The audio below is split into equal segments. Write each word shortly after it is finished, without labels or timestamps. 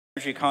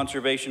energy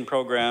conservation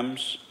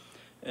programs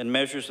and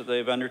measures that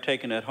they've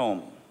undertaken at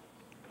home.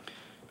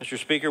 Mr.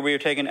 Speaker, we are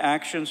taking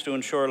actions to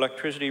ensure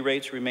electricity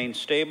rates remain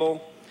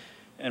stable,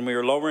 and we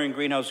are lowering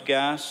greenhouse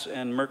gas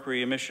and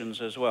mercury emissions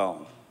as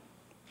well.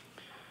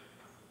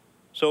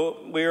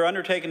 So we are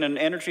undertaking an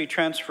energy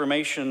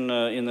transformation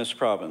in this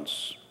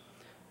province,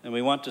 and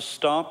we want to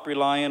stop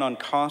relying on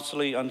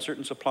costly,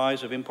 uncertain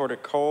supplies of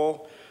imported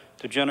coal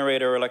to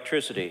generate our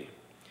electricity.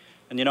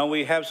 And you know,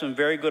 we have some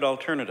very good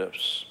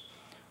alternatives.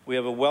 We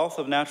have a wealth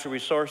of natural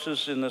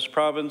resources in this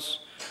province,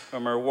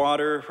 from our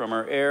water, from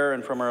our air,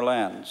 and from our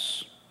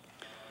lands.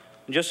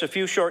 And just a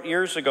few short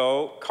years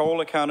ago,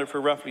 coal accounted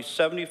for roughly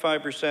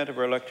 75% of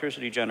our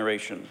electricity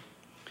generation.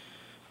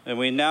 And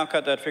we now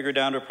cut that figure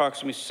down to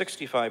approximately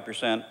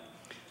 65%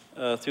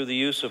 through the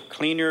use of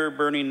cleaner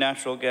burning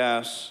natural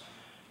gas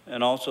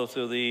and also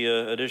through the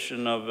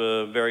addition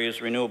of various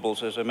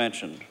renewables, as I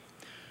mentioned.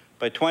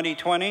 By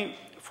 2020,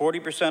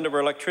 40% of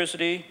our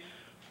electricity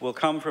will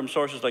come from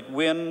sources like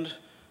wind,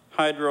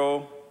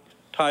 hydro,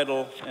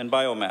 tidal, and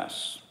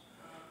biomass.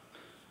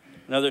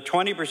 Another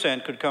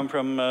 20% could come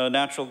from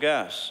natural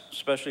gas,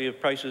 especially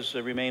if prices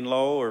remain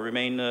low or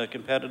remain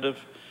competitive.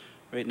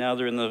 Right now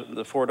they're in the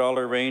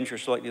 $4 range or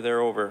slightly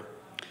thereover.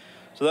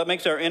 So that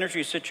makes our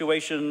energy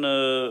situation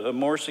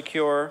more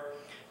secure.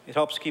 It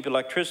helps keep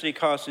electricity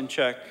costs in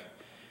check,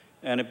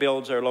 and it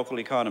builds our local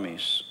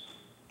economies.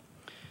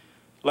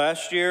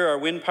 Last year, our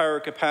wind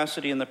power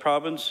capacity in the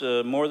province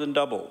more than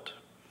doubled.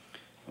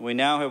 We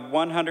now have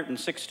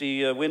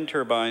 160 wind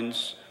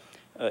turbines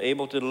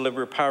able to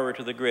deliver power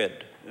to the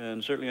grid.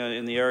 And certainly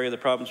in the area of the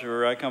province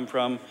where I come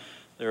from,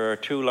 there are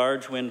 2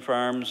 large wind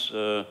farms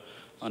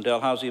on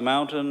Dalhousie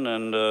Mountain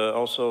and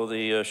also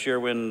the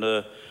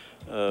Shearwind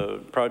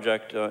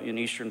project in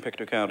eastern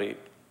Pictou County.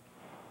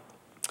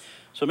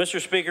 So,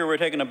 Mr. Speaker, we're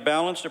taking a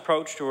balanced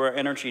approach to our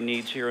energy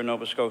needs here in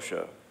Nova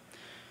Scotia.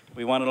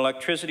 We want an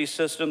electricity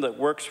system that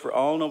works for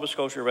all Nova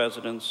Scotia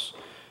residents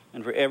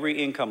and for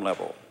every income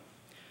level.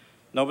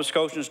 Nova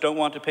Scotians don't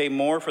want to pay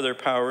more for their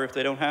power if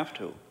they don't have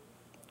to.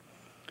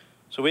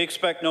 So we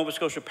expect Nova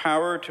Scotia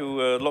Power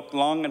to look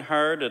long and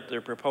hard at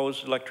their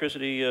proposed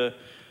electricity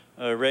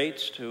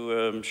rates,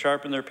 to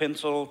sharpen their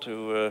pencil,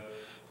 to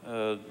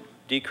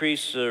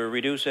decrease or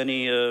reduce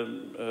any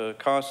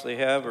costs they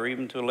have, or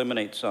even to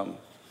eliminate some.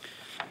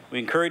 We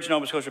encourage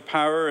Nova Scotia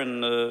Power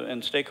and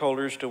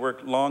stakeholders to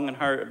work long and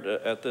hard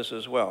at this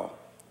as well.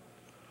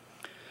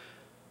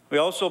 We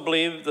also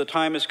believe the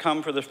time has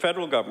come for the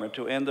federal government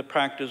to end the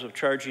practice of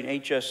charging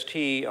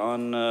HST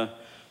on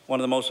one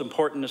of the most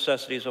important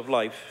necessities of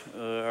life,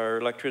 our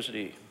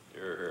electricity.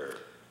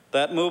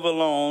 That move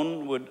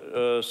alone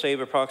would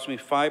save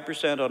approximately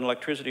 5% on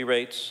electricity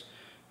rates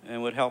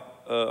and would help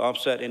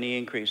offset any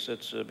increase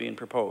that's being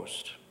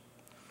proposed.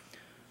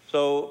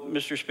 So,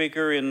 Mr.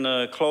 Speaker,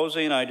 in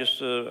closing, I just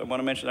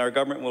want to mention that our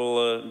government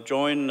will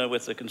join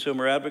with the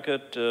Consumer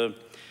Advocate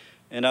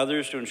and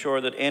others to ensure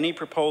that any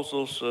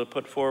proposals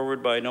put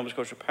forward by Nova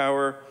Scotia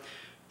Power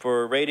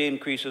for rate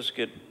increases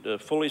get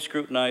fully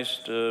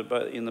scrutinized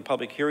in the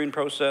public hearing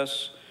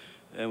process.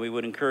 And we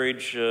would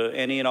encourage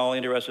any and all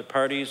interested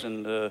parties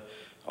and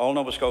all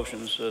Nova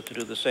Scotians to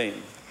do the same.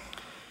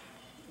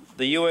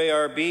 The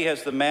UARB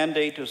has the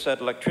mandate to set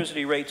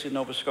electricity rates in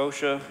Nova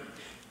Scotia,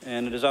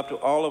 and it is up to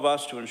all of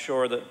us to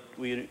ensure that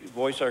we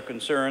voice our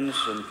concerns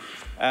and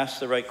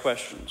ask the right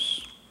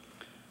questions.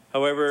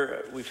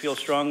 However, we feel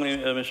strongly,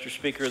 Mr.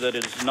 Speaker, that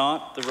it is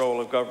not the role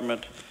of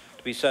government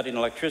to be setting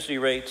electricity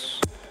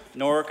rates,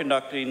 nor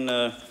conducting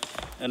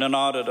an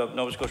audit of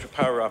Nova Scotia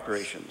Power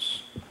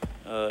operations,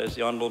 as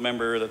the honourable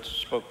member that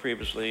spoke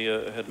previously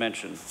had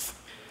mentioned.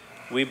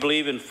 We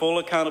believe in full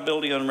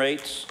accountability on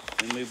rates,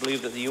 and we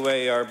believe that the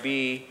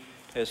UARB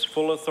has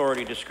full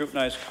authority to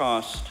scrutinize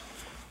costs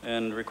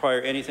and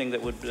require anything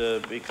that would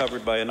be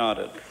covered by an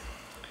audit.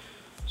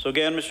 So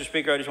again, Mr.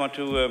 Speaker, I just want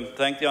to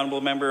thank the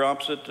honourable member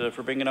opposite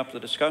for bringing up the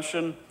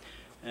discussion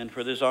and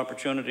for this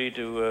opportunity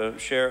to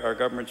share our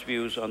government's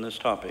views on this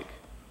topic.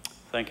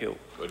 Thank you.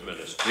 Good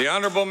minister. The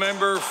honourable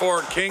member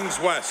for Kings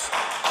West.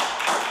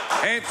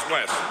 Hants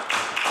West.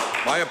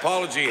 My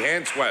apology,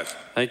 Hants West.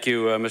 Thank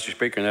you, Mr.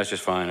 Speaker, and that's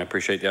just fine. I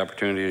appreciate the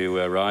opportunity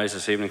to rise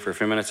this evening for a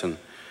few minutes and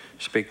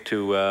speak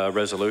to a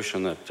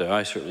resolution that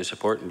I certainly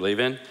support and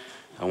believe in.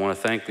 I want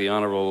to thank the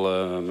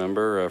honourable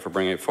member for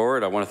bringing it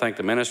forward. I want to thank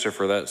the minister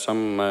for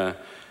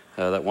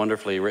that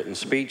wonderfully written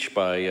speech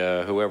by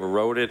whoever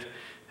wrote it,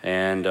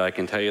 and I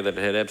can tell you that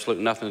it had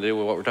absolutely nothing to do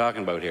with what we're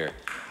talking about here,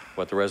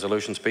 what the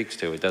resolution speaks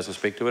to. It doesn't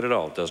speak to it at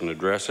all. It doesn't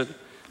address it.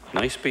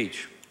 Nice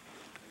speech.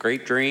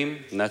 Great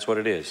dream, and that's what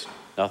it is.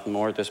 Nothing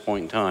more at this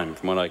point in time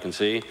from what I can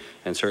see,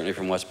 and certainly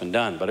from what's been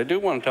done. But I do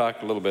want to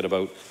talk a little bit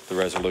about the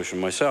resolution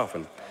myself.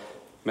 And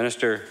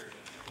Minister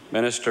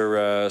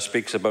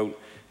speaks about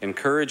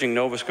encouraging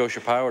Nova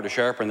Scotia Power to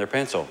sharpen their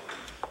pencil.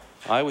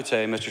 I would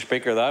say, Mr.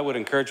 Speaker, that I would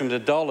encourage them to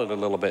dull it a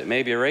little bit,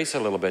 maybe erase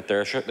it a little bit.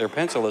 Their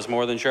pencil is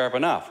more than sharp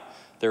enough.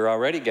 They're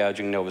already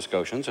gouging Nova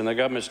Scotians, and the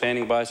government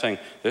standing by saying,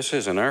 this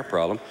isn't our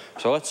problem.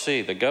 So let's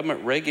see, the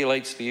government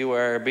regulates the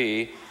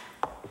URB,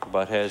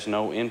 but has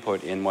no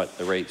input in what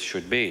the rates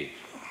should be.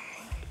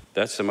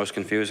 That's the most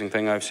confusing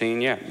thing I've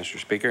seen yet, Mr.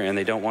 Speaker, and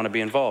they don't want to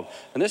be involved.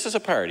 And this is a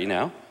party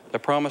now that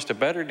promised a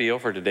better deal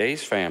for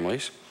today's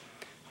families.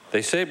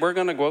 They say we're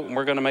going to go out and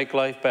we're going to make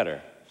life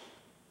better.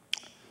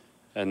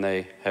 And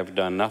they have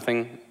done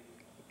nothing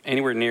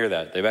anywhere near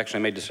that. They've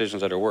actually made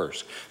decisions that are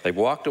worse. They've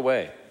walked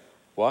away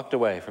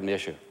from the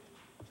issue.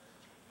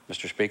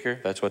 Mr. Speaker,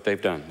 that's what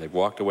they've done. They've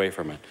walked away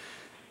from it.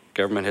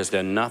 Government has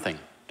done nothing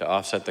to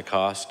offset the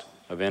cost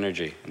of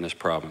energy in this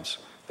province.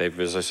 They've,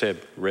 as I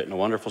said, written a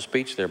wonderful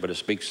speech there, but it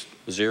speaks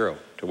zero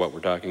to what we're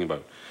talking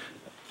about.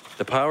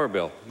 The power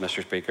bill,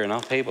 Mr. Speaker, and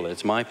I'll table it.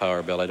 It's my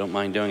power bill. I don't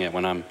mind doing it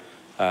when I'm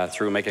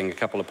through making a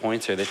couple of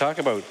points here. They talk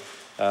about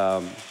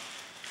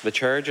the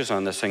charges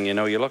on this thing. You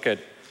know, you look at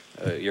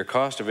your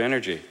cost of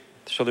energy.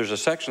 So there's a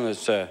section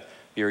that's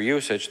your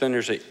usage. Then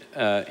there's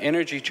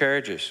energy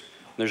charges.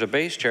 There's a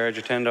base charge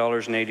of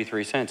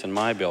 $10.83 in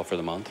my bill for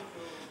the month.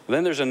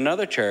 Then there's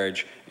another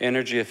charge,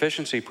 energy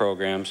efficiency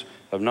programs,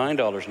 of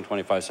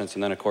 $9.25,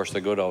 and then, of course,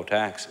 the good old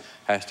tax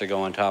has to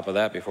go on top of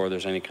that before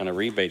there's any kind of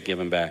rebate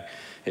given back.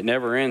 It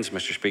never ends,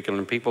 Mr. Speaker,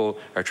 and people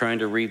are trying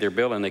to read their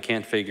bill and they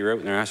can't figure out,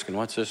 and they're asking,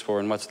 what's this for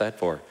and what's that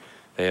for?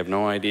 They have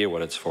no idea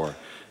what it's for.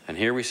 And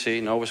here we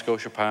see Nova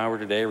Scotia Power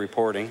today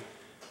reporting,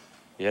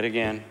 yet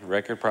again,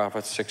 record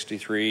profits,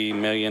 $63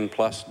 million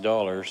plus.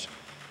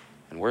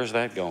 And where's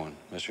that going,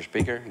 Mr.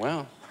 Speaker?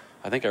 Well,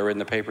 I think I read in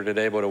the paper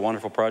today about a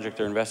wonderful project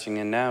they're investing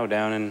in now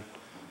down in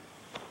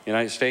the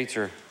United States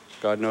or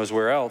God knows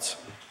where else,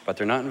 but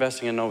they're not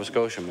investing in Nova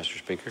Scotia, Mr.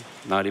 Speaker,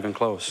 not even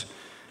close.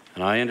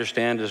 And I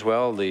understand as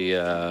well, we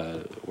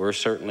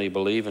certainly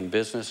believe in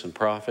business and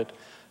profit.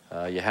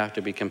 You have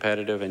to be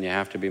competitive and you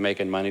have to be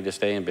making money to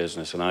stay in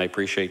business, and I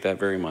appreciate that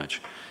very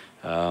much.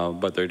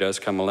 But there does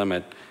come a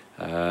limit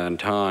in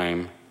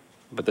time.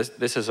 But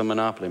this is a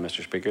monopoly,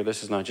 Mr. Speaker.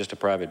 This is not just a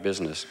private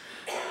business.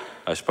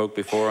 I spoke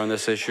before on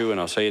this issue, and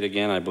I'll say it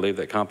again. I believe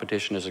that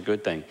competition is a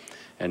good thing.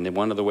 And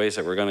one of the ways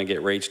that we're going to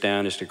get rates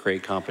down is to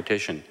create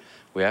competition.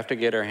 We have to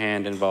get our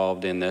hand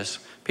involved in this.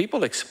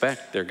 People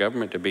expect their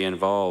government to be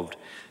involved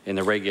in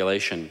the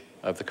regulation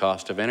of the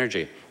cost of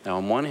energy. Now,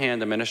 on one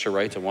hand, the minister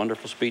writes a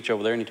wonderful speech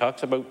over there, and he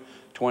talks about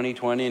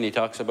 2020, and he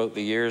talks about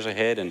the years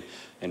ahead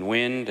and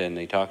wind, and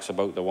he talks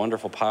about the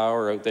wonderful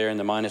power out there in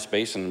the Minas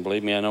Basin. And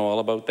believe me, I know all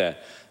about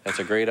that. That's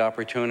a great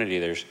opportunity.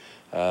 There's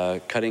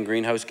cutting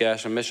greenhouse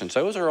gas emissions.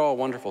 Those are all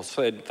wonderful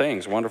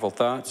things, wonderful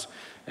thoughts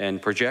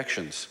and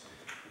projections.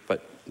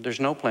 But there's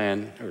no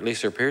plan, or at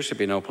least there appears to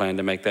be no plan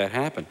to make that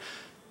happen.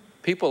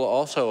 People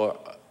also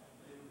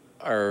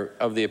are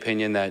of the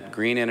opinion that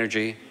green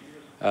energy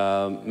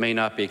may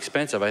not be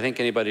expensive. I think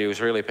anybody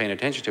who's really paying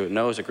attention to it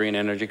knows that green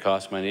energy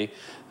costs money.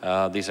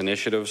 These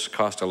initiatives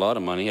cost a lot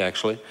of money,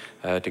 actually,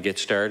 to get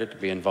started, to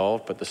be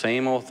involved. But the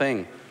same old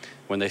thing,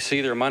 when they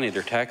see their money,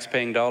 their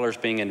tax-paying dollars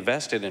being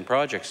invested in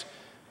projects,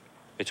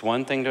 it's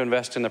one thing to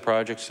invest in the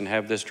projects and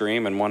have this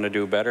dream and want to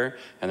do better,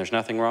 and there's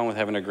nothing wrong with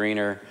having a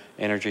greener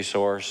energy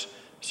source,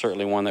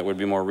 certainly one that would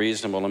be more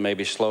reasonable and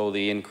maybe slow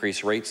the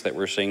increased rates that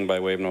we're seeing by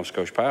way of Nova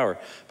Scotia Power.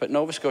 But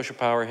Nova Scotia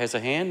Power has a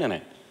hand in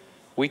it.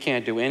 We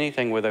can't do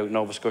anything without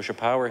Nova Scotia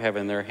Power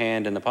having their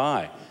hand in the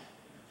pie.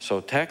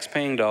 So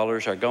tax-paying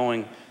dollars are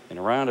going in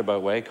a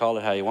roundabout way, call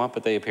it how you want,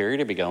 but they appear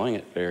to be going,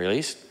 at the very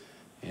least,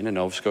 into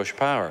Nova Scotia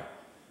Power.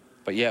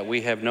 But yet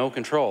we have no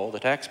control, the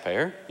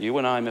taxpayer, you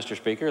and I, Mr.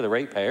 Speaker, the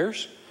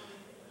ratepayers,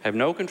 have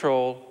no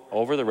control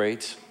over the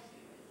rates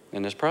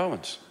in this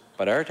province.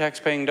 But our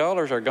tax-paying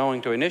dollars are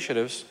going to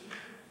initiatives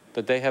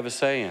that they have a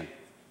say in,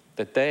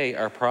 that they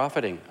are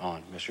profiting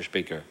on, Mr.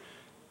 Speaker.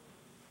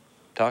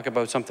 Talk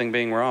about something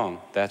being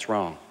wrong, that's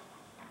wrong.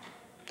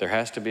 There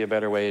has to be a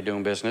better way of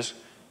doing business,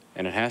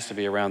 and it has to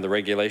be around the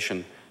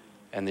regulation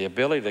and the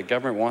ability that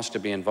government wants to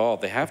be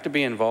involved. They have to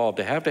be involved,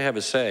 they have to have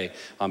a say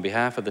on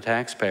behalf of the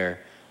taxpayer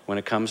when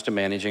it comes to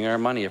managing our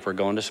money if we're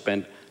going to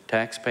spend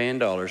tax-paying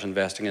dollars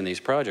investing in these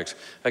projects.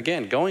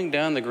 Again, going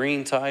down the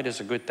green side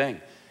is a good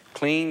thing.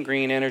 Clean,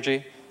 green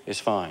energy is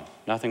fine.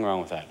 Nothing wrong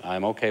with that.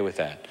 I'm okay with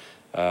that.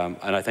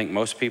 And I think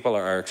most people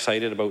are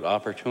excited about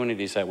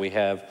opportunities that we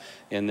have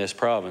in this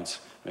province,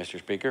 Mr.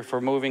 Speaker, for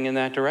moving in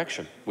that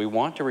direction. We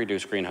want to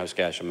reduce greenhouse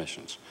gas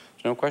emissions.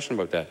 There's no question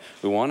about that.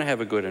 We want to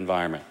have a good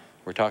environment.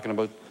 We're talking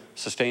about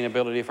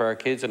sustainability for our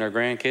kids and our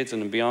grandkids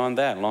and beyond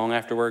that, long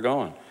after we're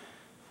gone.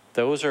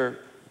 Those are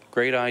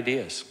great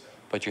ideas,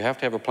 but you have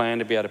to have a plan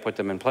to be able to put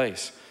them in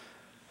place.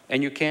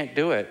 And you can't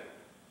do it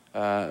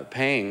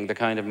paying the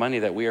kind of money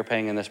that we are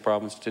paying in this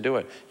province to do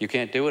it. You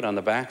can't do it on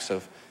the backs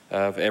of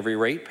every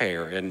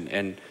ratepayer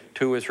and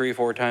 2 or 3 or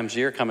 4 times a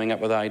year coming up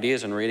with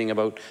ideas and reading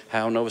about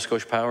how Nova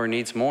Scotia Power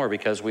needs more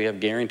because we have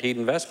guaranteed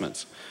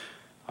investments.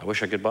 I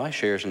wish I could buy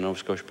shares in Nova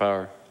Scotia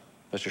Power,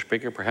 Mr.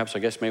 Speaker. Perhaps, I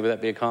guess, maybe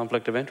that'd be a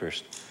conflict of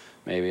interest.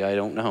 Maybe, I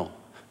don't know.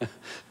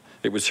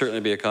 It would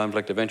certainly be a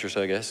conflict of interest,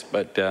 I guess,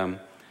 but the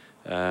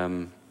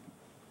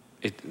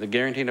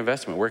guaranteed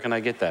investment, where can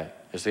I get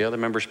that? As the other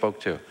member spoke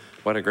to,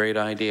 what a great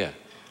idea.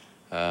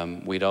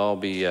 we'd all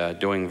be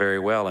doing very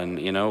well. And,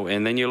 you know,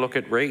 and then you look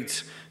at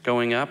rates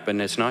going up,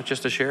 and it's not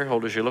just the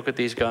shareholders. You look at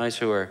these guys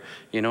who are,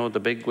 you know, the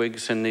big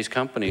wigs in these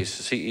companies,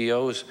 the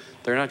CEOs,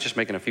 they're not just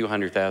making a few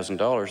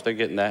 $100,000, they're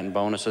getting that in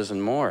bonuses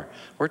and more.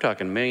 We're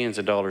talking millions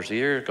of dollars a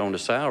year going to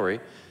salary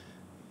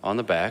on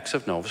the backs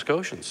of Nova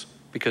Scotians.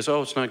 Because,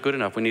 oh, it's not good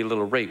enough, we need a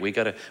little rate. We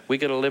gotta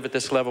live at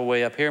this level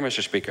way up here,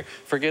 Mr. Speaker.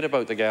 Forget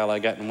about the gal I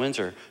got in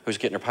Windsor who's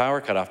getting her power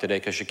cut off today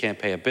because she can't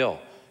pay a bill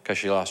because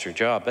she lost her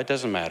job. That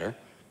doesn't matter.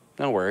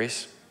 No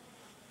worries.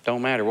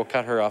 Don't matter. We'll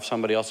cut her off.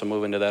 Somebody else will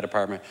move into that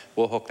apartment.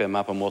 We'll hook them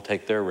up and we'll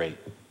take their rate.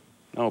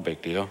 No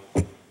big deal.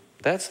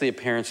 That's the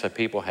appearance that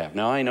people have.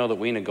 Now, I know that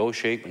we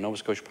negotiate with Nova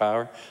Scotia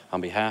Power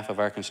on behalf of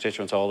our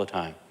constituents all the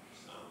time.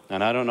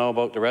 And I don't know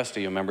about the rest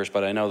of you members,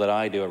 but I know that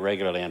I do it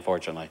regularly,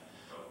 unfortunately.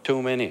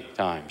 Too many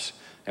times.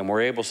 And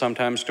we're able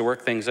sometimes to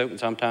work things out and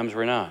sometimes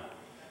we're not,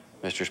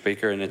 Mr.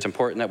 Speaker. And it's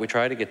important that we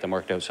try to get them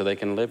worked out so they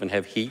can live and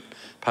have heat,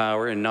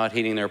 power, and not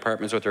heating their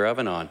apartments with their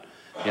oven on.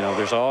 You know,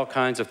 there's all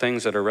kinds of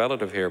things that are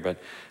relative here, but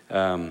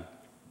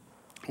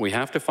we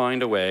have to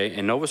find a way.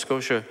 In Nova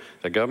Scotia,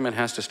 the government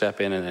has to step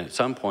in and at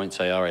some point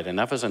say, all right,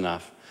 enough is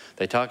enough.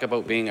 They talk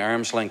about being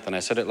arm's length, and I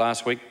said it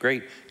last week,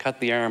 great, cut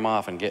the arm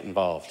off and get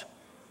involved.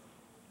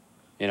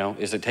 You know,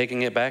 is it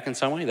taking it back in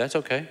some way? That's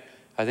okay.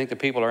 I think the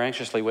people are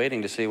anxiously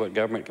waiting to see what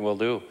government will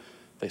do.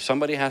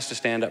 Somebody has to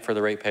stand up for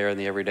the ratepayer and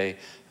the everyday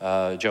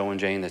Joe and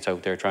Jane that's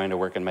out there trying to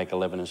work and make a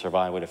living and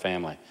survive with a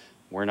family.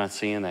 We're not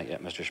seeing that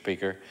yet, Mr.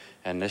 Speaker.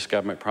 And this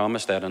government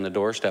promised that on the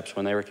doorsteps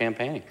when they were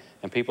campaigning.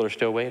 And people are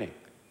still waiting.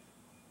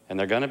 And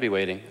they're going to be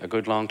waiting a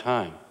good long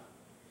time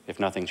if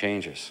nothing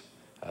changes.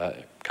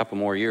 A couple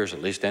more years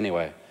at least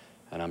anyway.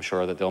 And I'm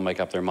sure that they'll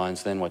make up their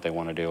minds then what they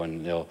want to do,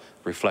 and they'll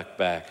reflect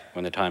back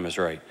when the time is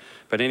right.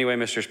 But anyway,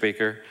 Mr.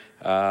 Speaker,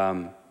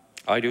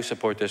 I do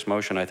support this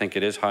motion. I think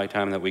it is high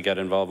time that we get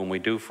involved and we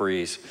do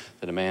freeze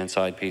the demand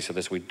side piece of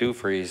this. We do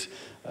freeze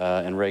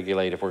and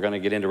regulate. If we're going to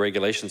get into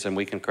regulations, then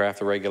we can craft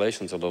the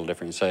regulations a little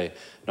different and say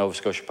Nova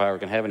Scotia Power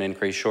can have an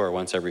increase, sure,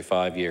 once every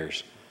 5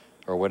 years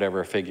or whatever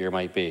a figure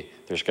might be.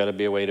 There's got to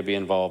be a way to be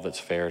involved that's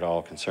fair to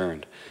all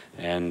concerned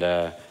and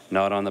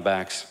not on the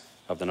backs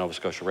of the Nova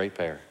Scotia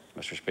ratepayer,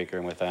 Mr. Speaker.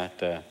 And with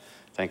that,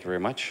 thank you very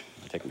much.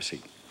 I'll take my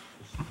seat.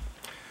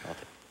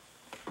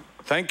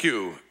 Thank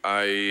you.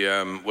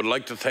 I would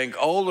like to thank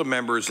all the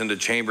members in the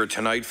chamber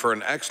tonight for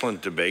an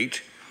excellent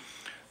debate.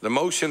 The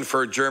motion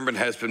for adjournment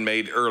has been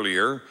made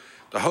earlier.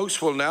 The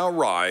House will now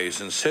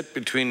rise and sit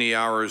between the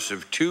hours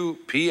of 2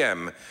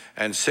 p.m.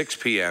 and 6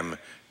 p.m.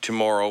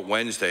 tomorrow,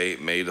 Wednesday,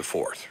 May the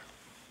 4th.